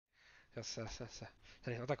Сейчас.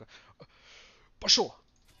 Смотри, вот так вот. Пошел!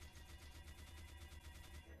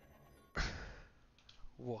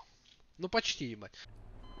 Во. Ну почти, ебать.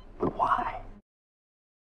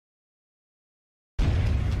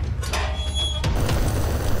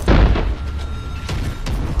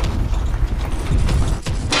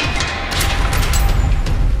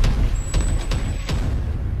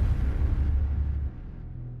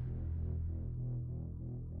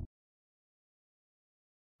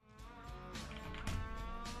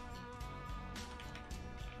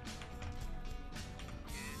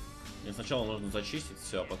 Мне сначала нужно зачистить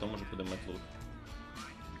все, а потом уже поднимать лут.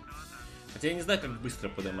 Хотя я не знаю, как быстро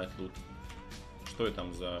поднимать лут. Что это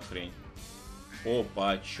там за хрень?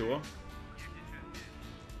 Опа, чё?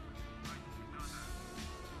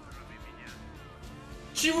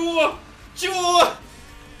 Чего? Чего?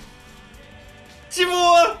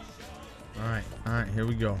 Чего? Alright, here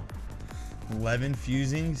we go. 11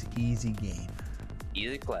 fusings, easy game.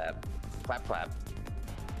 Easy clap. Clap.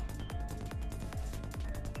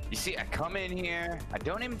 You see, I come in here, I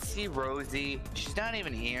don't even see Rosie. She's not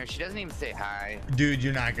even here. She doesn't even say hi. Dude,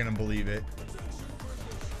 you're not gonna believe it.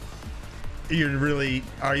 You're really...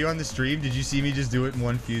 Are you on the stream? Did you see me just do it in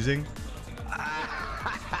one fusing?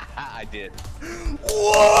 I did.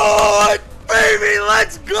 What? Baby,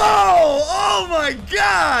 let's go! Oh my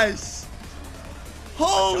gosh!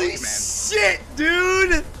 Holy shit,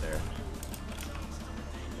 dude! There.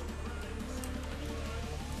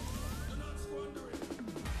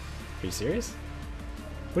 Are you serious?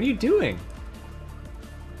 What are you doing?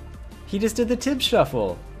 He just did the tib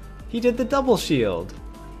shuffle. He did the double shield.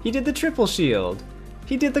 He did the triple shield.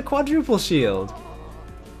 He did the quadruple shield.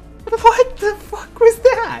 What the fuck was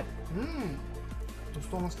that?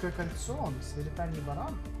 Тустовское кольцо, сверитальный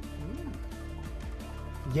баран.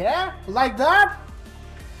 Yeah, like that?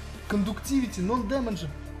 Conductivity, non-damage.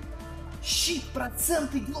 Щит,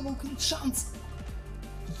 проценты, global crit шанс.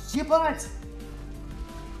 Ебать!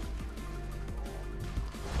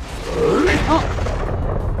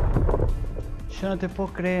 Yo no te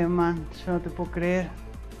puedo creer, man. Yo no te puedo creer.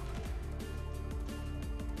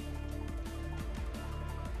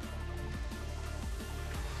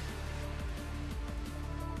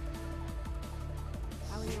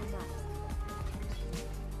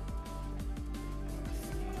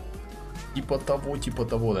 Типа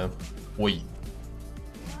того, да. Ой.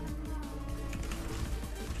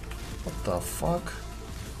 What the fuck?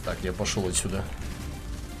 Так, я пошел отсюда.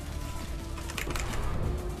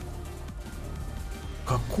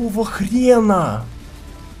 Какого хрена?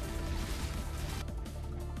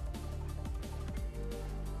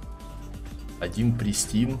 Один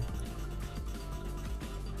пристин.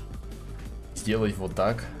 Сделать вот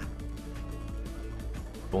так.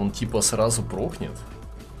 Он типа сразу прохнет.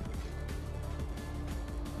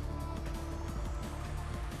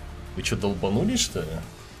 Вы что, долбанулись, что ли?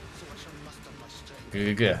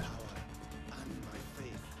 ГГ.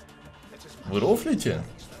 Вы рофлите?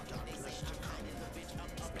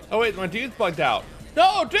 Oh wait, my dude's bugged out.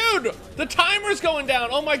 No, dude! The timer's going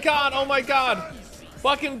down! Oh my god, oh my god!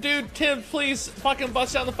 Fucking dude, Tim, please fucking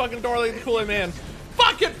bust down the fucking door like the Kool-Aid Man.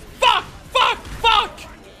 Fucking fuck!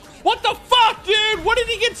 What the fuck, dude? What did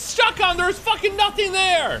he get stuck on? There's fucking nothing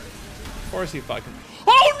there! Of course he fucking...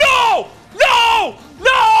 Oh no! No!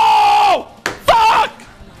 Fuck!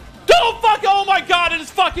 Don't fuck! Oh my god, it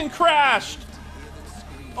just fucking crashed!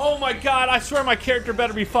 Oh my god, I swear my character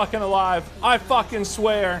better be fucking alive. I fucking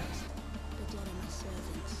swear.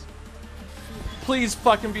 Please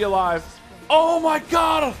fucking be alive. Oh my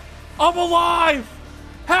god! I'm alive!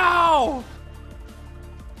 How?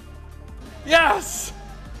 Yes!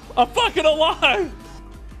 I'm fucking alive!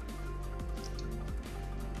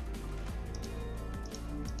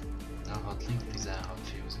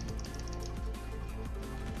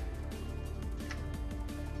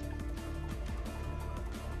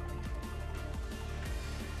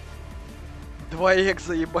 Два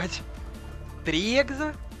экза, ебать. 3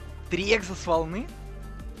 экза? 3 экза с волны?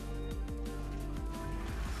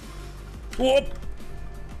 Оп!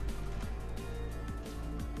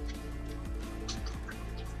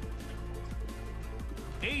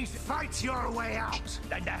 Yeah,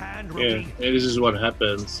 this is what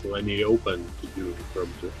happens when you open to do from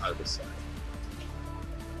the other side.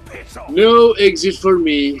 No exit for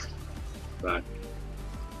me. But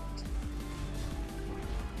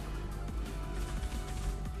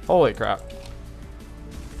Holy crap.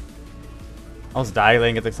 I was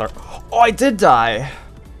dying at the start. Oh, I did die!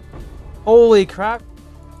 Holy crap.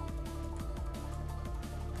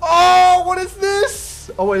 Oh, what is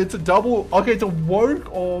this? Oh wait, it's a double. Okay, it's a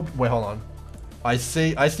work or wait, hold on. I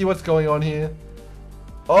see what's going on here.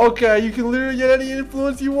 Okay, you can literally get any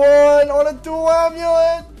influence you want on a dual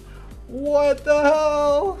amulet. What the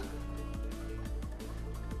hell?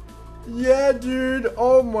 Yeah, dude.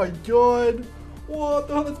 Oh my god. What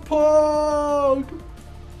the hell? That's Pog.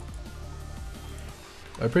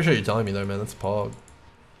 I appreciate you telling me though, man. That's Pog.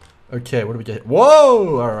 Okay, what do we get?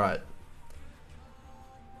 Whoa! Alright.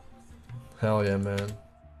 Hell yeah, man.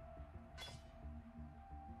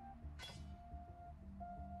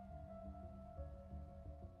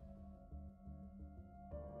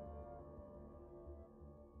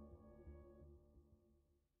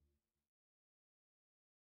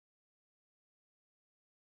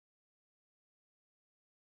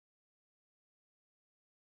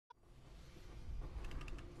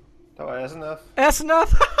 Der var Asenath.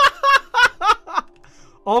 Asenath!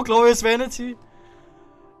 Og Glorious Vanity.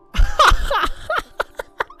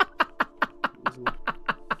 Okay.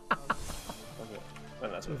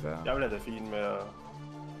 Men altså, jeg vil have det fint med at...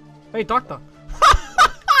 Hey, doktor!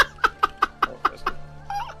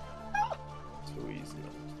 Too easy.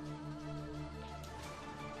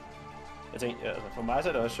 Jeg tænkte, altså for mig så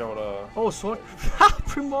er det også sjovt at... Sort.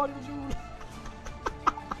 Primordial Jewel.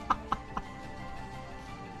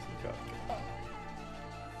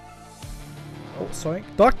 Sorry.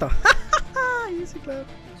 Doktor! Easy clap.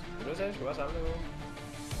 Skal du sige, skal bare samle det?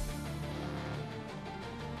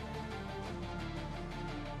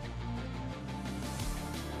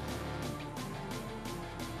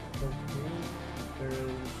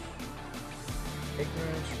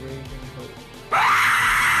 Ignorance, raging, hope.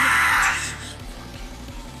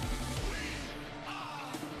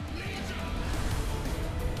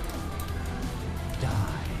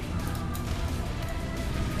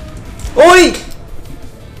 Oi!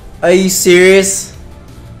 Are you serious?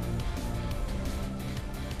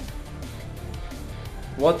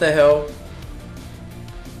 What the hell?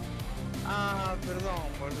 Ah, perdón,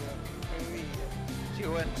 boludo. Sí,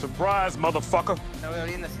 bueno. Surprise, motherfucker. No veo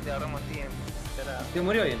bien si te ahorramos tiempo. ¿Te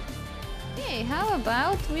murió bien? Hey, how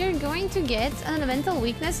about we're going to get an elemental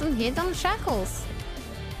weakness and hit on shackles?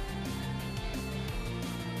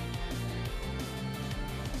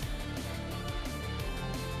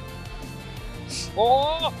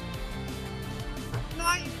 Oh!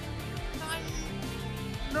 Nein! Nein!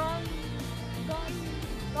 Nein! Nein!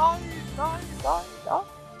 Nein! Nein! Nein!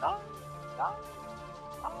 Nein!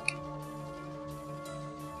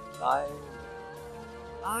 Nein!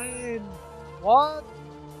 Nein! What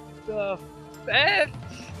the fuck?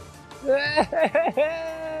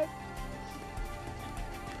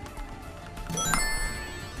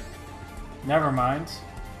 Never mind.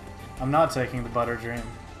 I'm not taking the butter dream.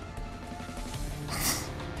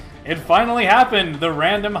 It finally happened! The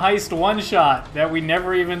random heist one-shot that we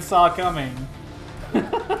never even saw coming.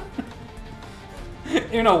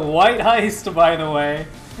 In a white heist, by the way.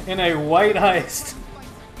 In a white heist.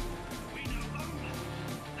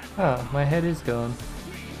 Oh, my head is gone.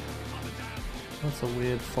 That's a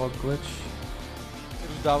weird fog glitch.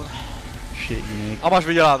 Down. Shit, unique. A máš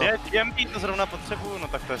vyděláno. Je, GMP to zrovna potřebuju, no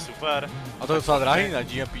tak to je super. A to je docela drahý na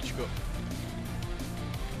GMPčko.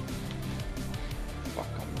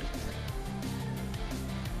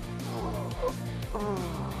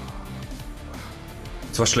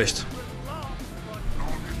 Das war schlecht.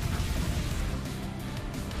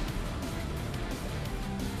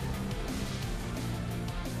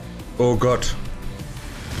 Oh Gott.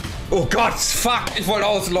 Oh Gott, fuck, ich wollte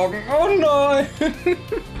ausloggen. Oh nein.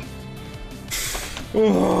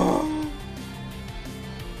 Oh.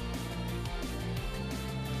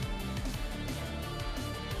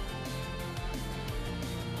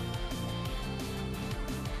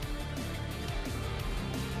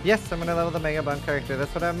 Yes, I'm gonna level the Mega Bun character.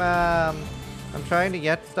 That's what I'm trying to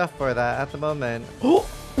get stuff for that at the moment.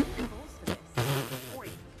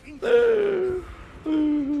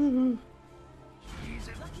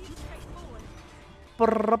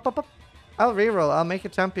 I'll reroll. I'll make a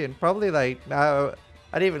champion. Probably like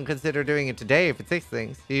I'd even consider doing it today if it takes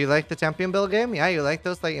things. Do you like the champion build game? Yeah, you like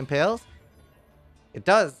those like impales? It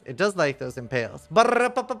does. It does like those impales.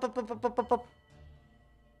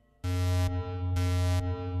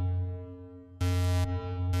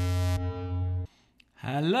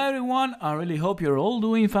 Hello everyone, I really hope you're all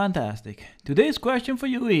doing fantastic. Today's question for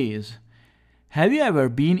you is, have you ever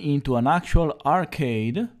been into an actual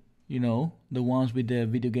arcade? You know, the ones with the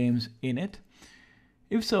video games in it?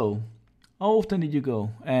 If so, how often did you go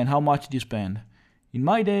and how much did you spend? In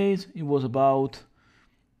my days, it was about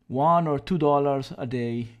 $1 or $2 a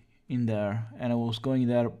day in there, and I was going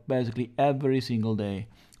there basically every single day.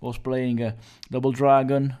 I was playing Double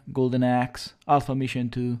Dragon, Golden Axe, Alpha Mission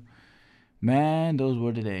 2. Man, those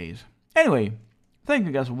were the days. Anyway, Thank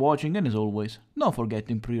you guys for watching, and as always, don't forget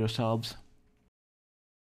to improve yourselves.